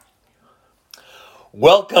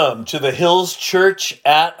Welcome to the Hills Church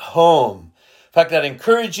at Home. In fact, I'd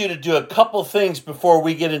encourage you to do a couple things before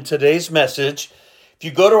we get in today's message. If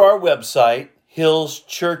you go to our website,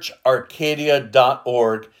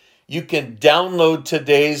 hillschurcharcadia.org, you can download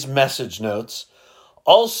today's message notes.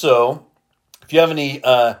 Also, if you have any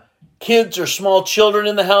kids or small children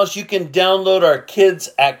in the house, you can download our kids'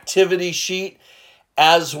 activity sheet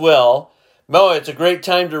as well. It's a great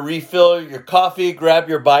time to refill your coffee, grab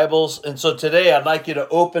your Bibles. And so today I'd like you to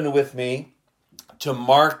open with me to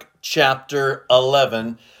Mark chapter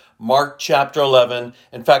 11. Mark chapter 11.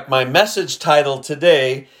 In fact, my message title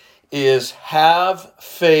today is Have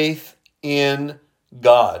Faith in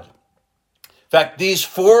God. In fact, these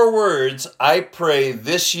 4 words, I pray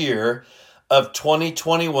this year of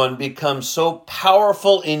 2021 become so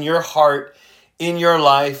powerful in your heart, in your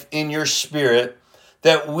life, in your spirit,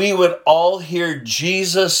 that we would all hear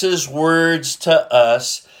Jesus' words to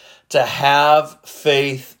us to have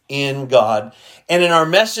faith in God. And in our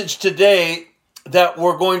message today, that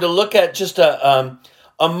we're going to look at just a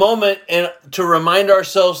moment and to remind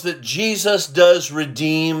ourselves that Jesus does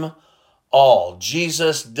redeem all.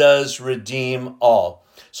 Jesus does redeem all.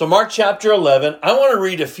 So Mark chapter 11, I want to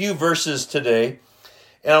read a few verses today,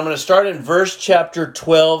 and I'm going to start in verse chapter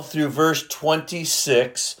 12 through verse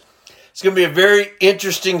 26. It's going to be a very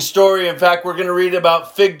interesting story. In fact, we're going to read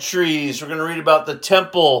about fig trees. We're going to read about the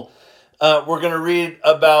temple. We're going to read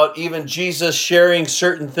about even Jesus sharing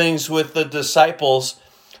certain things with the disciples.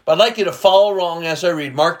 But I'd like you to follow along as I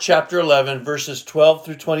read Mark chapter 11, verses 12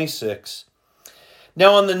 through 26.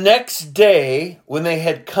 Now on the next day, when they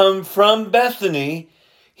had come from Bethany,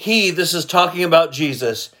 this is talking about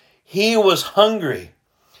Jesus, he was hungry.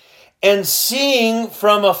 And seeing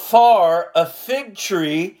from afar a fig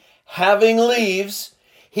tree having leaves,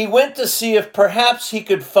 he went to see if perhaps he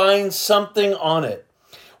could find something on it.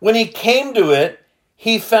 When he came to it,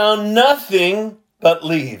 he found nothing but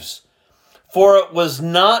leaves, for it was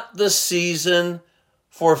not the season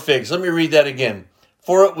for figs. Let me read that again.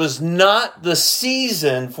 For it was not the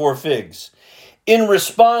season for figs. In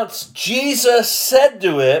response, Jesus said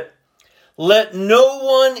to it, "Let no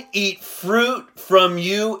one eat fruit from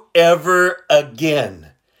you ever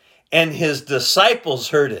again." And his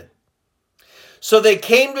disciples heard it. So they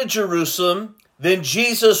came to Jerusalem. Then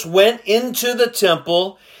Jesus went into the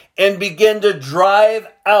temple and began to drive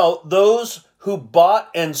out those who bought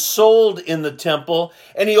and sold in the temple.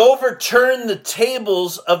 And he overturned the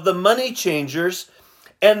tables of the money changers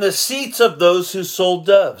and the seats of those who sold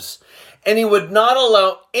doves. And he would not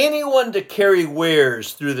allow anyone to carry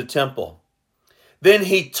wares through the temple. Then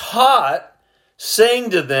he taught, saying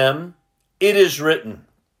to them, "It is written,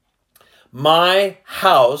 my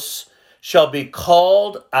house shall be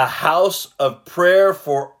called a house of prayer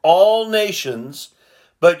for all nations,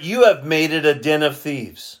 but you have made it a den of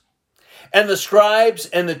thieves." And the scribes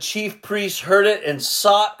and the chief priests heard it and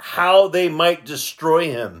sought how they might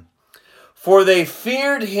destroy him. For they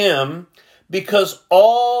feared him, because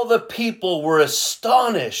all the people were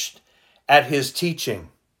astonished at his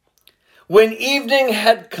teaching. When evening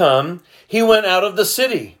had come, he went out of the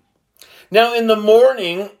city. Now in the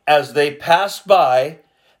morning, as they passed by,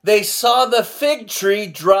 they saw the fig tree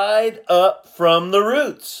dried up from the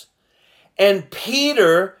roots. And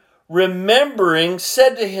Peter, remembering,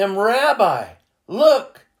 said to him, "Rabbi,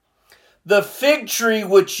 look, the fig tree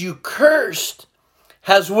which you cursed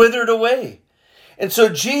has withered away." And so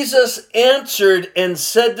Jesus answered and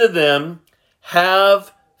said to them,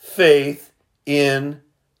 "Have faith in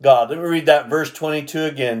God." Let me read that verse 22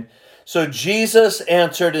 again. So Jesus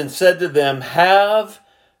answered and said to them, "Have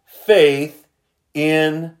faith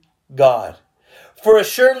in God. For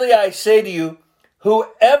assuredly I say to you,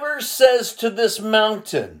 whoever says to this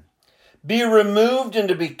mountain, 'Be removed and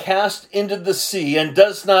to be cast into the sea,' and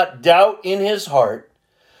does not doubt in his heart,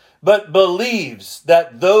 but believes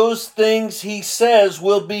that those things he says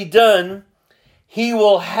will be done, he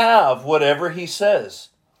will have whatever he says.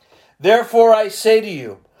 Therefore I say to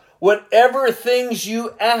you, whatever things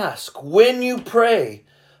you ask when you pray,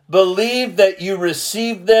 believe that you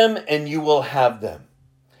receive them and you will have them.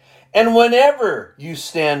 And whenever you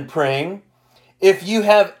stand praying, if you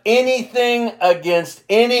have anything against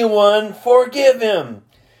anyone, forgive him,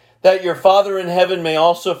 that your Father in heaven may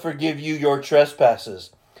also forgive you your trespasses.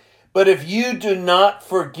 But if you do not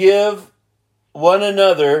forgive one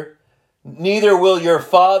another, neither will your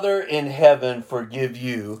Father in heaven forgive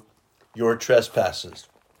you your trespasses."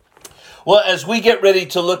 Well, as we get ready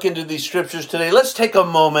to look into these scriptures today, let's take a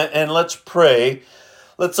moment and let's pray.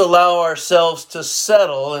 Let's allow ourselves to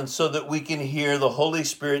settle, and so that we can hear the Holy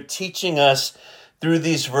Spirit teaching us through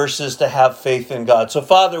these verses to have faith in God. So,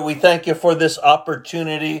 Father, we thank you for this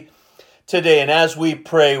opportunity today. And as we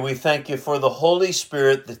pray, we thank you for the Holy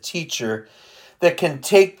Spirit, the teacher, that can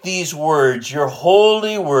take these words, your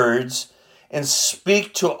holy words, and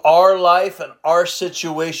speak to our life and our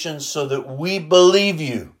situation so that we believe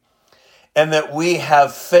you and that we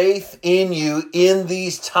have faith in you in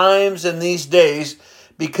these times and these days,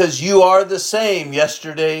 because you are the same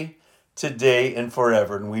yesterday, today, and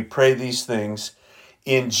forever. And we pray these things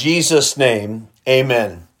in Jesus' name.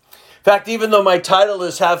 Amen. In fact, even though my title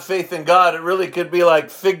is Have Faith in God, it really could be like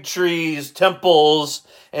fig trees, temples,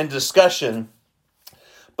 and discussion.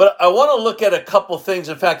 But I want to look at a couple things.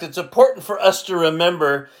 In fact, it's important for us to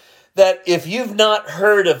remember that if you've not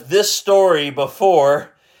heard of this story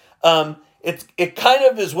before, it kind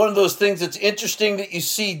of is one of those things that's interesting that you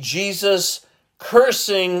see Jesus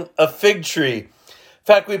cursing a fig tree. In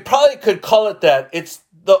fact, we probably could call it that. It's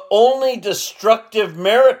the only destructive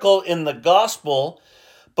miracle in the gospel,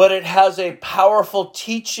 but it has a powerful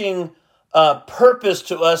teaching purpose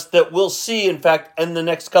to us that we'll see, in fact, in the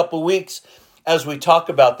next couple weeks as we talk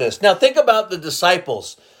about this. Now, think about the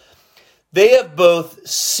disciples. They have both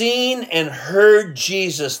seen and heard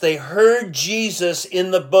Jesus. They heard Jesus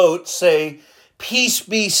in the boat say, "Peace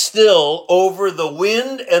be still," over the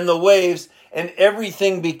wind and the waves, and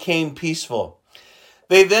everything became peaceful.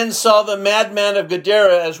 They then saw the madman of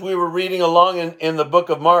Gadara, as we were reading along in the book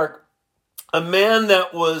of Mark, a man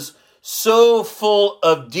that was so full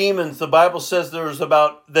of demons. The Bible says there was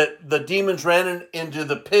that the demons ran into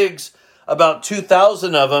the pigs, about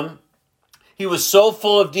 2,000 of them. He was so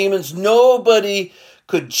full of demons, nobody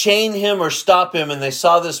could chain him or stop him, and they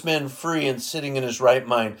saw this man free and sitting in his right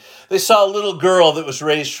mind. They saw a little girl that was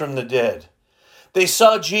raised from the dead. They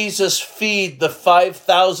saw Jesus feed the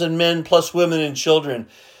 5,000 men plus women and children.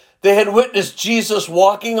 They had witnessed Jesus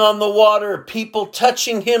walking on the water, people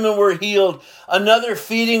touching him and were healed. Another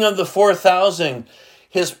feeding of the 4,000.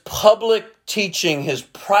 His public teaching, his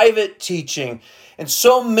private teaching, and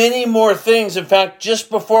so many more things. In fact, just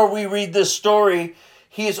before we read this story,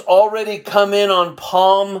 he's already come in on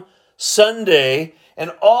Palm Sunday,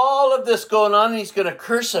 and all of this going on, and he's going to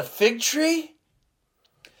curse a fig tree?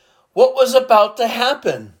 What was about to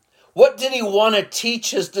happen? What did he want to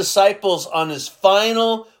teach his disciples on his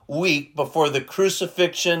final week before the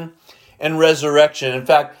crucifixion and resurrection? In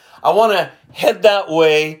fact, I want to head that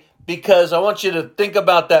way because I want you to think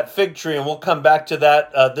about that fig tree, and we'll come back to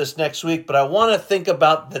that this next week. But I want to think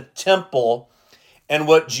about the temple and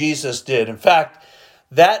what Jesus did. In fact,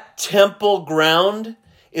 that temple ground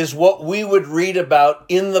is what we would read about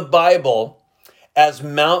in the Bible as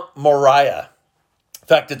Mount Moriah. In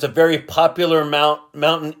fact, it's a very popular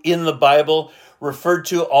mountain in the Bible, referred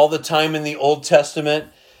to all the time in the Old Testament.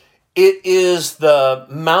 It is the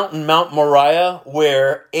mountain, Mount Moriah,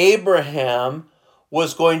 where Abraham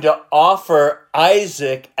was going to offer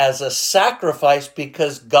Isaac as a sacrifice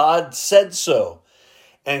because God said so.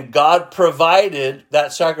 And God provided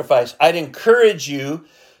that sacrifice. I'd encourage you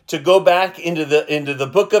to go back into the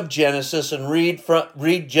book of Genesis and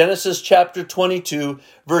read Genesis chapter 22,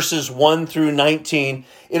 verses 1 through 19.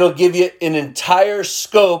 It'll give you an entire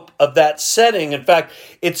scope of that setting. In fact,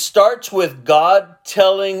 it starts with God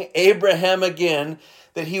telling Abraham again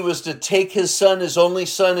that he was to take his son, his only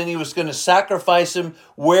son, and he was going to sacrifice him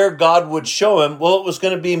where God would show him. Well, it was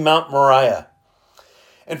going to be Mount Moriah.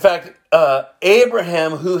 In fact,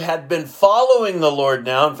 Abraham, who had been following the Lord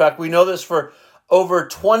now, in fact, we know this for over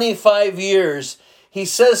 25 years, he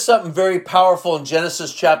says something very powerful in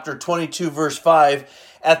Genesis chapter 22, verse 5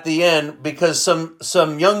 at the end, because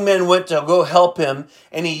some young men went to go help him,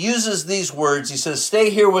 and he uses these words. He says, "Stay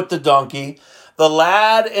here with the donkey. The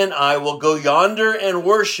lad and I will go yonder and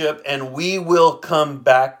worship, and we will come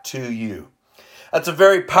back to you." That's a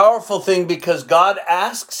very powerful thing because God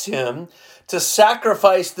asks him to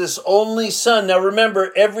sacrifice this only son. Now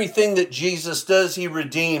remember, everything that Jesus does, he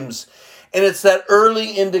redeems. And it's that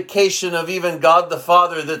early indication of even God the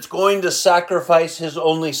Father that's going to sacrifice his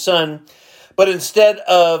only son. But instead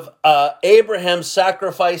of Abraham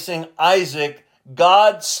sacrificing Isaac,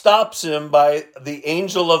 God stops him by the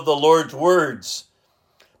angel of the Lord's words,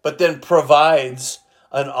 but then provides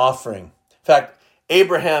an offering. In fact,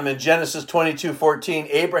 Abraham in Genesis 22:14,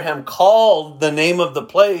 Abraham called the name of the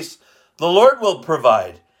place, "The Lord will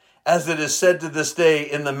provide." As it is said to this day,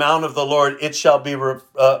 "In the mount of the Lord it shall be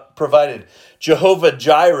provided." Jehovah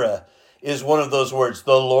Jireh is one of those words.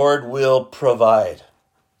 The Lord will provide.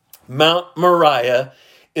 Mount Moriah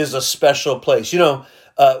is a special place.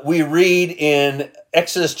 We read in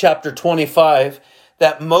Exodus chapter 25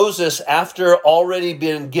 that Moses, after already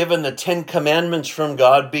being given the 10 commandments from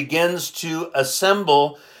God, begins to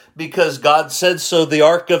assemble, because God said so, the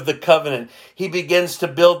Ark of the Covenant. He begins to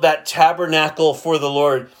build that tabernacle for the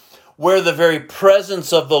Lord, where the very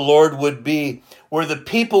presence of the Lord would be, where the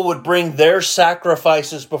people would bring their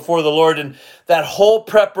sacrifices before the Lord. And that whole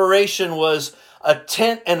preparation was a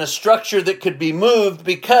tent and a structure that could be moved,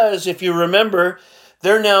 because if you remember,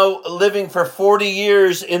 they're now living for 40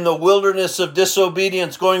 years in the wilderness of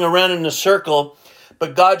disobedience, going around in a circle.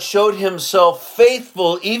 But God showed himself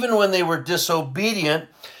faithful even when they were disobedient,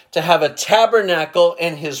 to have a tabernacle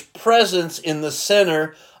and his presence in the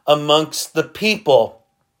center amongst the people.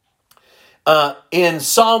 In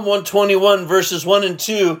Psalm 121, verses 1 and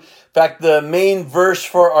 2, in fact, the main verse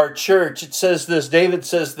for our church, it says this, David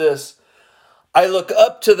says this: I look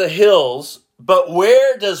up to the hills, but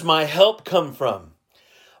where does my help come from?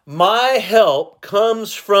 My help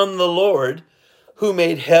comes from the Lord who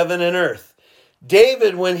made heaven and earth.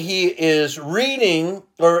 David, when he is reading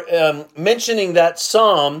or mentioning that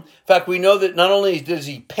psalm, in fact, we know that not only does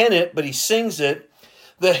he pen it, but he sings it.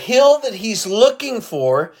 The hill that he's looking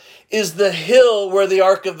for is the hill where the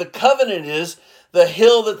Ark of the Covenant is. The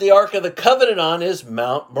hill that the Ark of the Covenant on is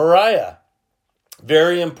Mount Moriah.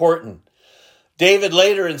 Very important. David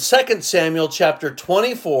later in 2 Samuel chapter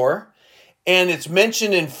 24, and it's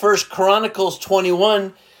mentioned in 1 Chronicles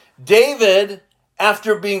 21, David,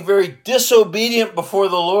 after being very disobedient before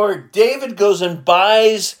the Lord, David goes and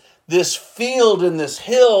buys this field in this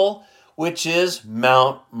hill, which is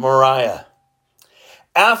Mount Moriah.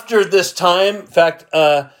 After this time, in fact,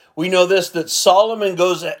 we know this, that Solomon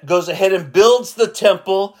goes ahead and builds the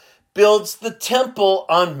temple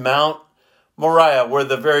on Mount Moriah, where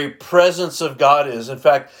the very presence of God is. In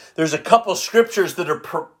fact, there's a couple scriptures that are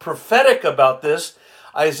prophetic about this.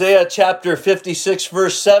 Isaiah chapter 56,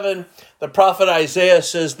 verse 7, the prophet Isaiah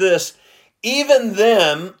says this: even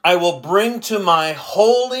them I will bring to my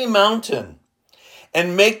holy mountain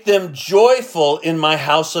and make them joyful in my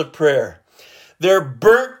house of prayer. Their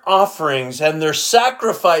burnt offerings and their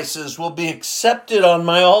sacrifices will be accepted on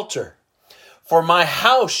my altar. For my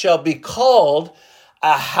house shall be called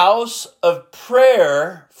a house of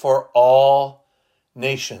prayer for all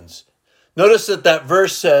nations. Notice that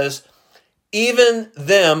verse says, even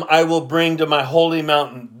them I will bring to my holy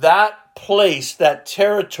mountain. That place, that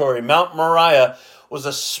territory, Mount Moriah, was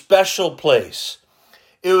a special place.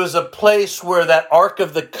 It was a place where that Ark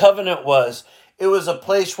of the Covenant was. It was a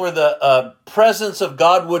place where the presence of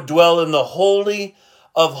God would dwell in the Holy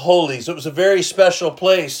of Holies. It was a very special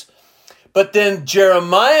place. But then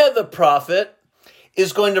Jeremiah the prophet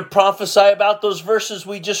is going to prophesy about those verses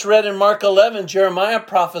we just read in Mark 11. Jeremiah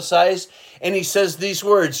prophesies, and he says these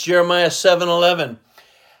words, Jeremiah 7:11.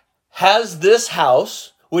 Has this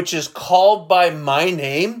house, which is called by my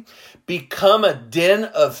name, become a den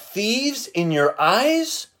of thieves in your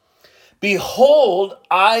eyes? Behold,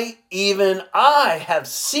 even I have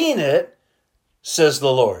seen it, says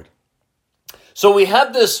the Lord. So we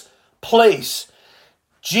have this place.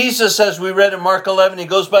 Jesus, as we read in Mark 11, he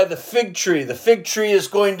goes by the fig tree. The fig tree is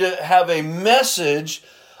going to have a message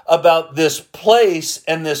about this place,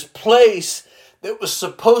 and this place that was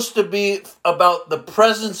supposed to be about the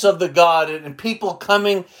presence of the God and people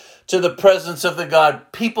coming to the presence of the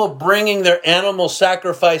God, people bringing their animal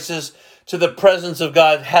sacrifices to the presence of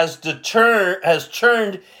God, has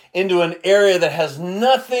turned into an area that has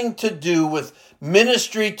nothing to do with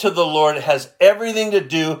ministry to the Lord. It has everything to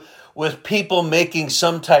do with people making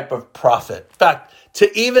some type of profit. In fact,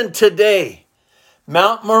 to even today,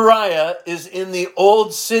 Mount Moriah is in the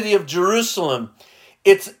old city of Jerusalem.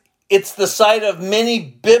 It's the site of many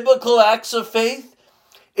biblical acts of faith.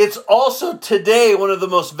 It's also today one of the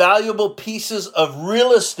most valuable pieces of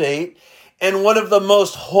real estate and one of the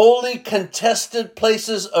most holy contested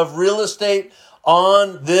places of real estate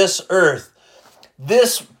on this earth.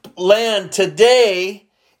 This land today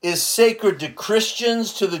is sacred to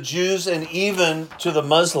Christians, to the Jews, and even to the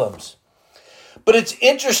Muslims. But it's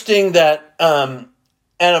interesting that out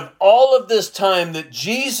of all of this time that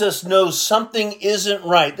Jesus knows something isn't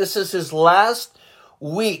right. This is his last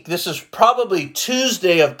week. This is probably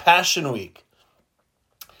Tuesday of Passion Week.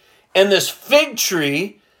 And this fig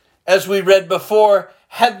tree, as we read before,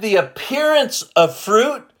 had the appearance of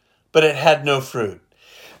fruit, but it had no fruit.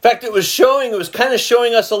 In fact, it was kind of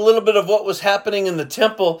showing us a little bit of what was happening in the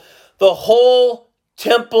temple. The whole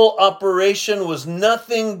temple operation was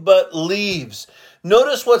nothing but leaves.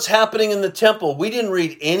 Notice what's happening in the temple. We didn't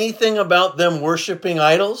read anything about them worshiping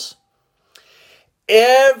idols.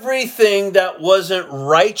 Everything that wasn't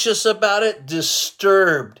righteous about it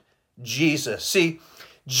disturbed Jesus. See,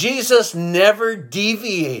 Jesus never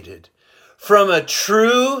deviated from the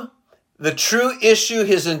true issue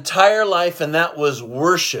his entire life, and that was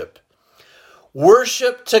worship.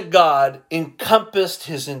 Worship to God encompassed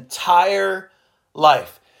his entire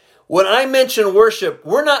life. When I mention worship,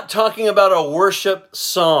 we're not talking about a worship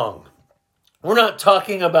song. We're not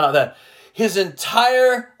talking about that. His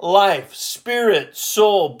entire life, spirit,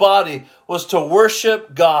 soul, body, was to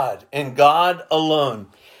worship God and God alone.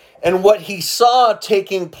 And what he saw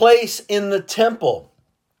taking place in the temple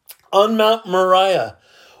on Mount Moriah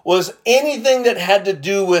was anything that had to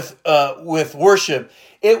do with worship.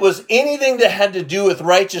 It was anything that had to do with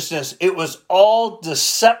righteousness. It was all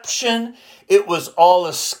deception. It was all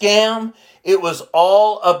a scam. It was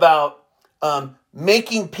all about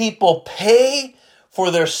making people pay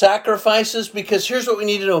for their sacrifices, because here's what we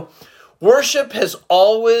need to know. Worship has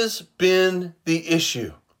always been the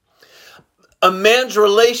issue. A man's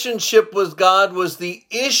relationship with God was the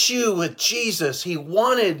issue with Jesus. He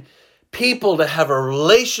wanted people to have a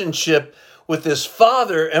relationship with his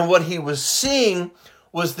Father, and what he was seeing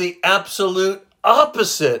was the absolute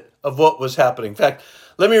opposite of what was happening. In fact,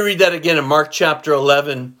 let me read that again in Mark chapter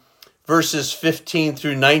 11, verses 15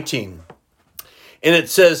 through 19. And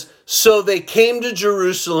it says, "So they came to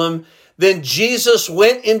Jerusalem. Then Jesus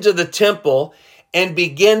went into the temple and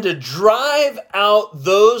began to drive out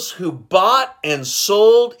those who bought and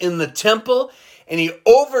sold in the temple. And he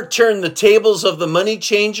overturned the tables of the money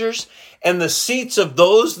changers and the seats of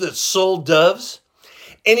those that sold doves.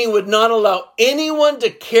 And he would not allow anyone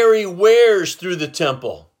to carry wares through the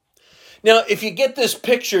temple." Now, if you get this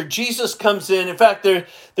picture, Jesus comes in. In fact,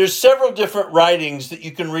 there's several different writings that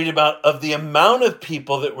you can read about of the amount of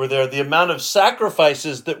people that were there, the amount of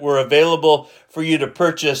sacrifices that were available for you to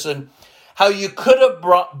purchase, and how you could have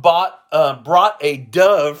brought a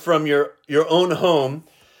dove from your own home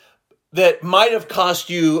that might have cost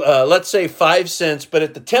you, let's say 5 cents, but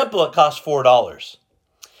at the temple it cost $4.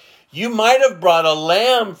 You might have brought a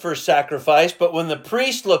lamb for sacrifice, but when the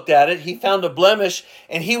priest looked at it, he found a blemish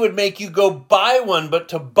and he would make you go buy one. But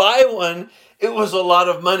to buy one, it was a lot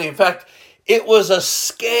of money. In fact, it was a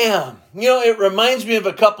scam. You know, it reminds me of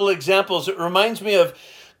a couple examples. It reminds me of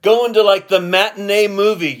going to like the matinee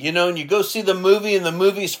movie, you know, and you go see the movie and the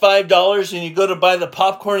movie's $5 and you go to buy the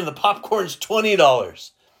popcorn and the popcorn's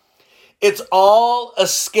 $20. It's all a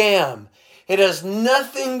scam. It has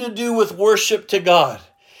nothing to do with worship to God.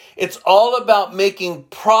 It's all about making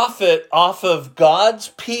profit off of God's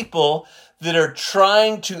people that are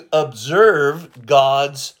trying to observe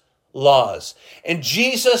God's laws. And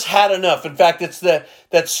Jesus had enough. In fact, it's that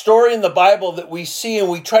story in the Bible that we see, and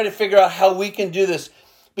we try to figure out how we can do this,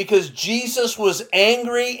 because Jesus was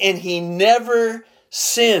angry and he never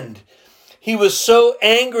sinned. He was so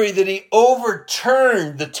angry that he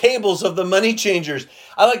overturned the tables of the money changers.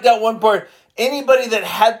 I like that one part. Anybody that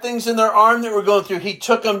had things in their arm that were going through, he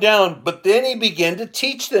took them down. But then he began to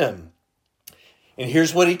teach them. And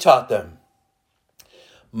here's what he taught them.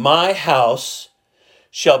 "My house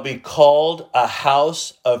shall be called a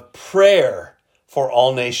house of prayer for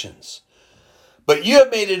all nations. But you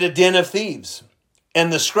have made it a den of thieves."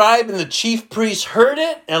 And the scribe and the chief priests heard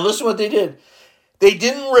it. And listen what they did. They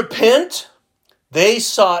didn't repent. They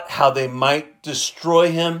sought how they might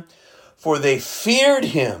destroy him, for they feared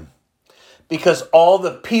him, because all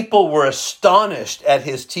the people were astonished at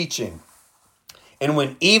his teaching. And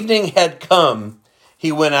when evening had come,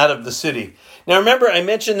 he went out of the city. Now remember, I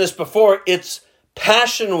mentioned this before, it's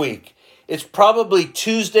Passion Week. It's probably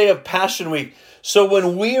Tuesday of Passion Week. So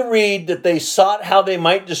when we read that they sought how they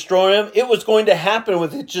might destroy him, it was going to happen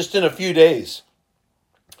with it just in a few days.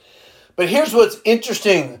 But here's what's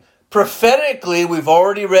interesting. Prophetically, we've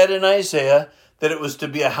already read in Isaiah that it was to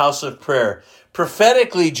be a house of prayer.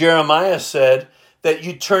 Prophetically, Jeremiah said that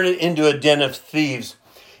you turn it into a den of thieves.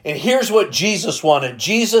 And here's what Jesus wanted.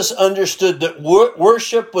 Jesus understood that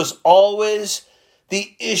worship was always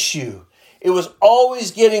the issue. It was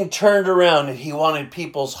always getting turned around, and he wanted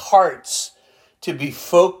people's hearts to be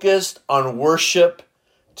focused on worship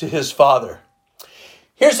to his Father.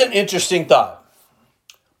 Here's an interesting thought.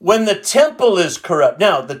 When the temple is corrupt,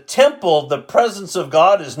 now the temple, the presence of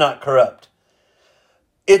God is not corrupt.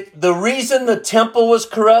 The reason the temple was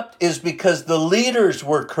corrupt is because the leaders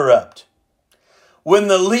were corrupt. When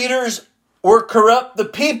the leaders were corrupt, the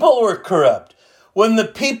people were corrupt. When the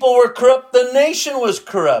people were corrupt, the nation was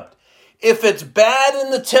corrupt. If it's bad in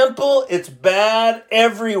the temple, it's bad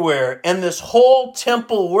everywhere. And this whole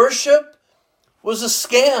temple worship was a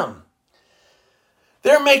scam.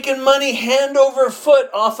 They're making money hand over foot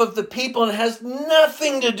off of the people, and it has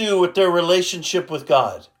nothing to do with their relationship with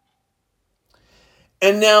God.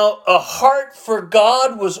 And now a heart for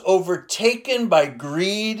God was overtaken by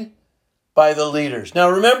greed by the leaders. Now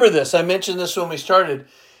remember this, I mentioned this when we started.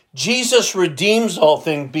 Jesus redeems all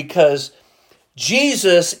things because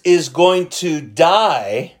Jesus is going to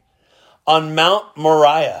die on Mount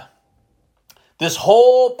Moriah. This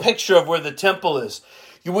whole picture of where the temple is.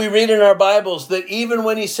 We read in our Bibles that even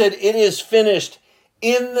when he said, "It is finished,"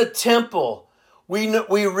 in the temple,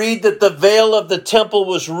 we read that the veil of the temple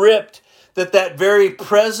was ripped, that very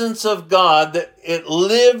presence of God, that it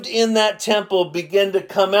lived in that temple, began to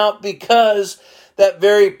come out because that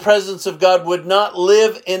very presence of God would not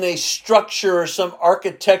live in a structure or some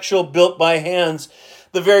architectural built by hands.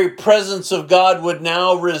 The very presence of God would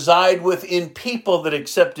now reside within people that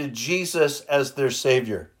accepted Jesus as their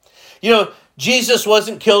Savior. You know, Jesus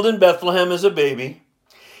wasn't killed in Bethlehem as a baby.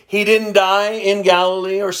 He didn't die in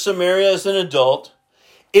Galilee or Samaria as an adult.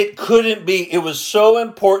 It couldn't be. It was so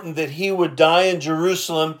important that he would die in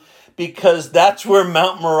Jerusalem because that's where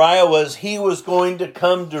Mount Moriah was. He was going to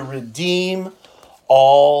come to redeem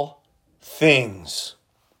all things.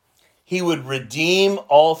 He would redeem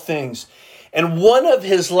all things. And one of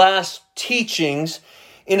his last teachings,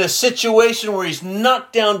 in a situation where he's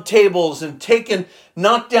knocked down tables and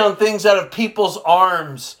knocked down things out of people's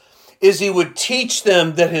arms, is he would teach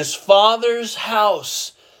them that his Father's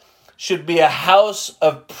house should be a house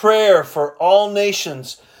of prayer for all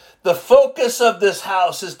nations. The focus of this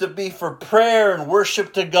house is to be for prayer and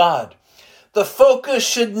worship to God. The focus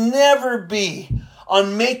should never be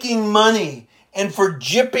on making money and for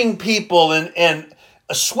gypping people and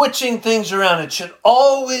switching things around. It should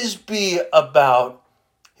always be about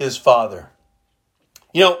his Father.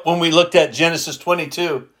 You know, when we looked at Genesis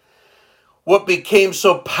 22, what became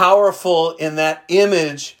so powerful in that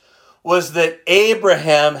image was that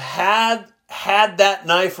Abraham had that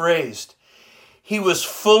knife raised. He was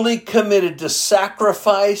fully committed to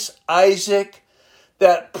sacrifice Isaac,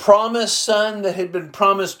 that promised son that had been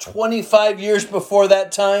promised 25 years before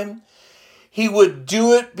that time. He would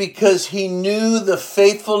do it because he knew the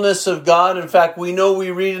faithfulness of God. In fact, we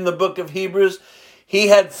read in the book of Hebrews, he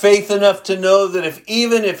had faith enough to know that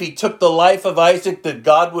even if he took the life of Isaac, that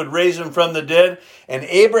God would raise him from the dead. And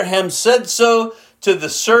Abraham said so to the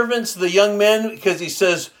servants, the young men, because he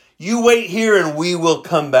says, "You wait here and we will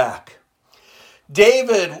come back."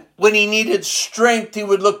 David, when he needed strength, he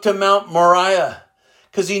would look to Mount Moriah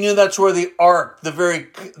because he knew that's where the ark,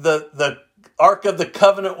 the Ark of the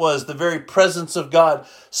Covenant was, the very presence of God.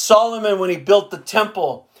 Solomon, when he built the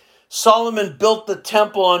temple, Solomon built the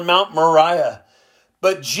temple on Mount Moriah.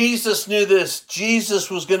 But Jesus knew this.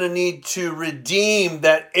 Jesus was going to need to redeem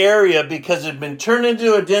that area because it had been turned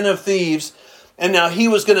into a den of thieves. And now he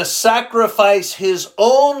was going to sacrifice his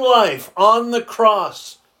own life on the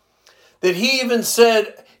cross. That he even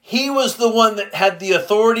said he was the one that had the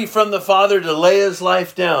authority from the Father to lay his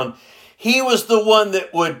life down. He was the one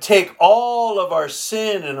that would take all of our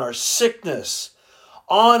sin and our sickness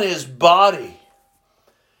on his body.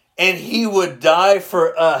 And he would die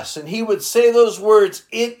for us. And he would say those words,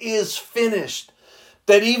 "It is finished."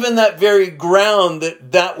 That even that very ground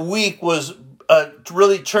that week was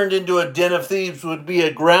really turned into a den of thieves would be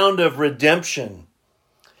a ground of redemption.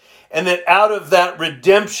 And that out of that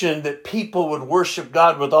redemption, that people would worship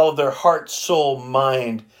God with all of their heart, soul,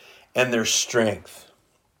 mind, and their strength.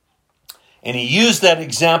 And he used that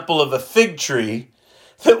example of a fig tree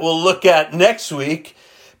that we'll look at next week,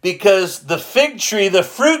 because the fig tree, the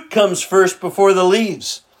fruit comes first before the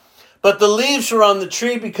leaves. But the leaves were on the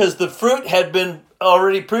tree because the fruit had been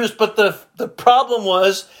already produced. But the problem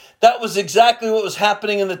was, that was exactly what was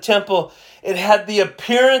happening in the temple. It had the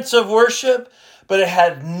appearance of worship, but it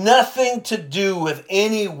had nothing to do with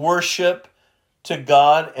any worship to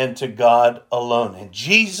God and to God alone. And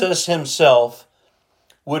Jesus himself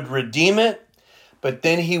would redeem it, but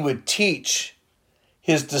then he would teach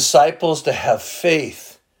his disciples to have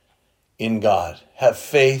faith in God. Have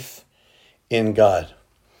faith in God.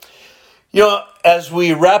 You know, as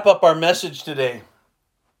we wrap up our message today,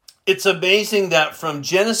 it's amazing that from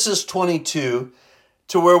Genesis 22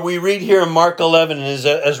 to where we read here in Mark 11, and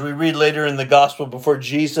as we read later in the gospel, before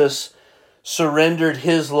Jesus surrendered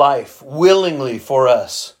his life willingly for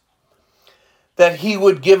us, that he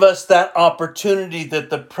would give us that opportunity, that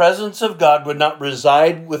the presence of God would not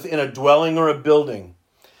reside within a dwelling or a building,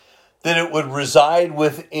 that it would reside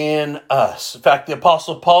within us. In fact, the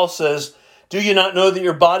Apostle Paul says, "Do you not know that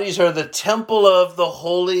your bodies are the temple of the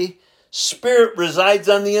Holy Spirit resides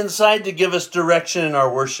on the inside to give us direction in our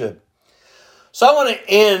worship?" So I want to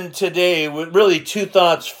end today with really two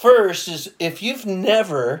thoughts. First is, if you've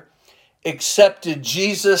never accepted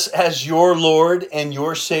Jesus as your Lord and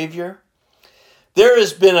your Savior, There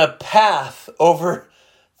has been a path over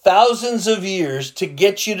thousands of years to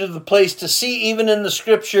get you to the place to see, even in the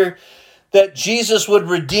scripture, that Jesus would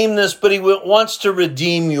redeem this, but he wants to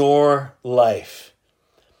redeem your life.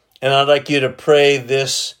 And I'd like you to pray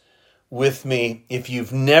this with me. If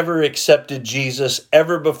you've never accepted Jesus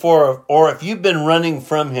ever before, or if you've been running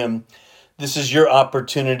from him, this is your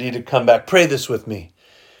opportunity to come back. Pray this with me.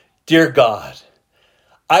 Dear God,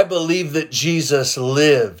 I believe that Jesus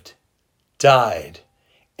lived, died,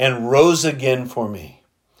 and rose again for me.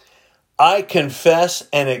 I confess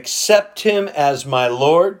and accept him as my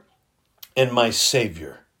Lord and my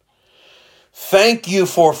Savior. Thank you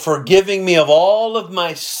for forgiving me of all of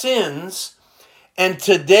my sins. And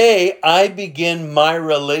today I begin my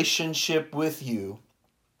relationship with you.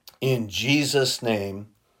 In Jesus' name,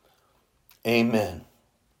 amen.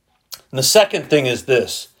 And the second thing is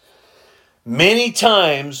this. Many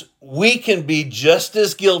times we can be just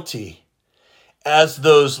as guilty as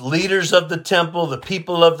those leaders of the temple, the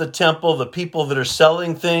people that are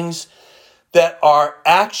selling things, that our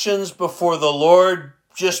actions before the Lord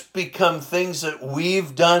just become things that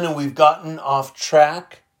we've done and we've gotten off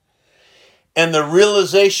track. And the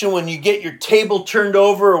realization when you get your table turned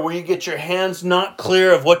over or when you get your hands not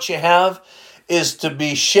clear of what you have is to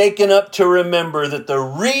be shaken up to remember that the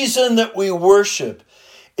reason that we worship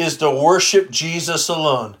is to worship Jesus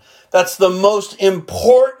alone. That's the most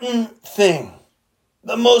important thing.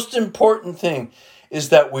 The most important thing is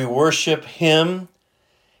that we worship him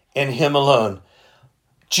and him alone.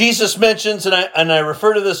 Jesus mentions, and I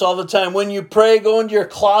refer to this all the time, when you pray, go into your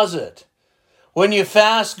closet. When you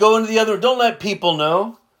fast, go into the other room. Don't let people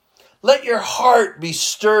know. Let your heart be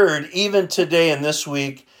stirred even today and this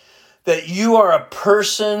week that you are a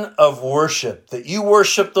person of worship, that you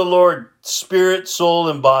worship the Lord, spirit, soul,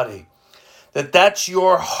 and body. That's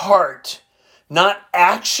your heart, not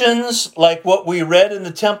actions like what we read in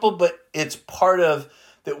the temple, but it's part of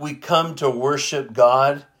that we come to worship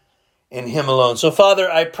God and him alone. So,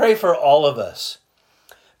 Father, I pray for all of us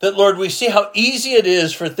that, Lord, we see how easy it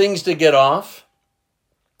is for things to get off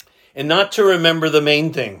and not to remember the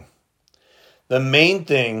main thing. The main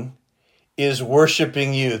thing is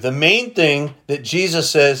worshiping you. The main thing that Jesus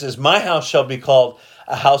says is, my house shall be called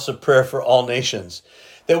a house of prayer for all nations.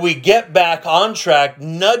 That we get back on track,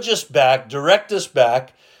 nudge us back, direct us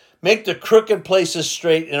back, make the crooked places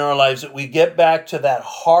straight in our lives, that we get back to that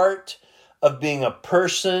heart of being a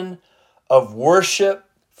person of worship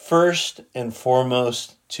first and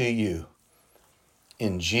foremost to you.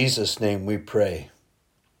 In Jesus' name we pray.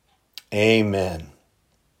 Amen.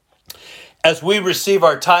 As we receive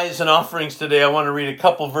our tithes and offerings today, I want to read a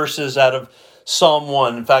couple verses out of Psalm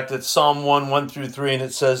 1. In fact, it's Psalm 1, 1 through 3, and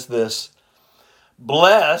it says this.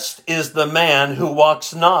 Blessed is the man who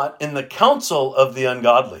walks not in the counsel of the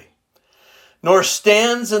ungodly, nor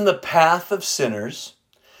stands in the path of sinners,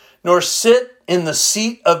 nor sit in the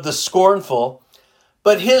seat of the scornful,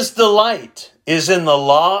 but his delight is in the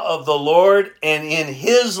law of the Lord, and in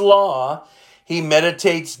his law he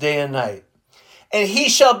meditates day and night. And he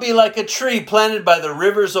shall be like a tree planted by the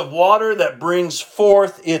rivers of water that brings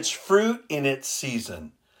forth its fruit in its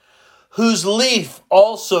season, whose leaf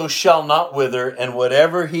also shall not wither, and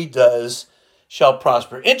whatever he does shall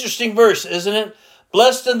prosper. Interesting verse, isn't it?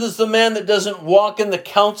 Blessed is the man that doesn't walk in the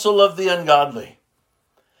counsel of the ungodly,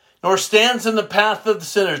 nor stands in the path of the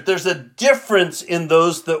sinners. There's a difference in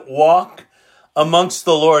those that walk amongst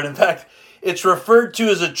the Lord. In fact, it's referred to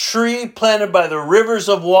as a tree planted by the rivers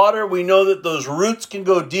of water. We know that those roots can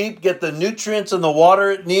go deep, get the nutrients and the water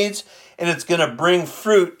it needs, and it's going to bring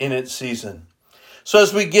fruit in its season. So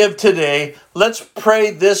as we give today, let's pray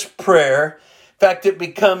this prayer. In fact, it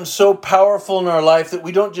becomes so powerful in our life that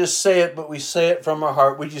we don't just say it, but we say it from our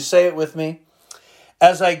heart. Would you say it with me?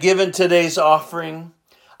 As I give in today's offering,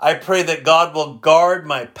 I pray that God will guard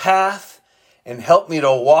my path and help me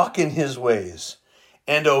to walk in his ways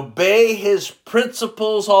and obey his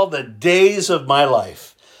principles all the days of my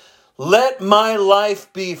life. Let my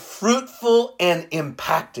life be fruitful and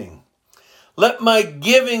impacting. Let my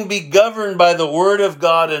giving be governed by the word of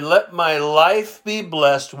God, and let my life be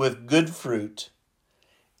blessed with good fruit.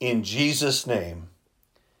 In Jesus' name,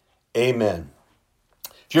 amen.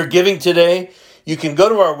 If you're giving today, you can go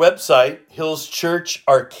to our website,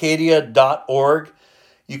 hillschurcharcadia.org.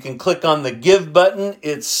 You can click on the give button.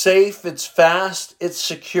 It's safe, it's fast, it's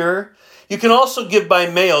secure. You can also give by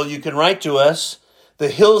mail. You can write to us, the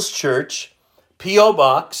Hills Church, P.O.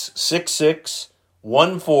 Box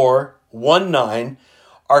 661419,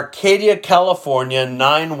 Arcadia, California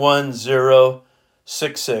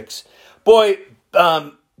 91066. Boy,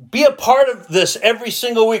 be a part of this every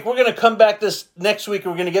single week. We're going to come back this next week.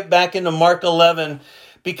 We're going to get back into Mark 11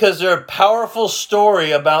 because there's a powerful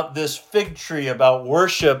story about this fig tree, about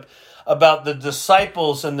worship, about the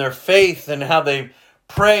disciples and their faith and how they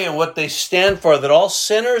pray and what they stand for. That all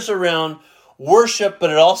centers around worship, but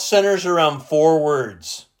it all centers around 4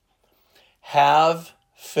 words. Have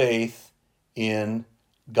faith in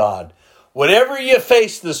God. Whatever you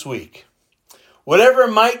face this week, whatever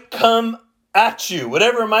might come at you,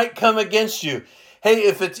 whatever might come against you, hey,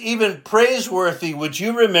 if it's even praiseworthy, would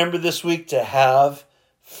you remember this week to have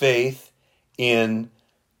faith in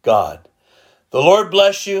God? The Lord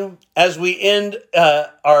bless you. As we end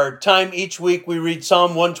our time each week, we read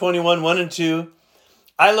Psalm 121, 1 and 2.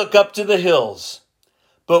 I look up to the hills,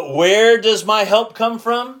 but where does my help come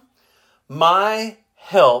from? My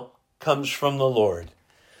help comes from the Lord,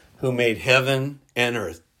 who made heaven and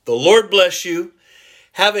earth. The Lord bless you.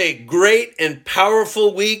 Have a great and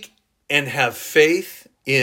powerful week and have faith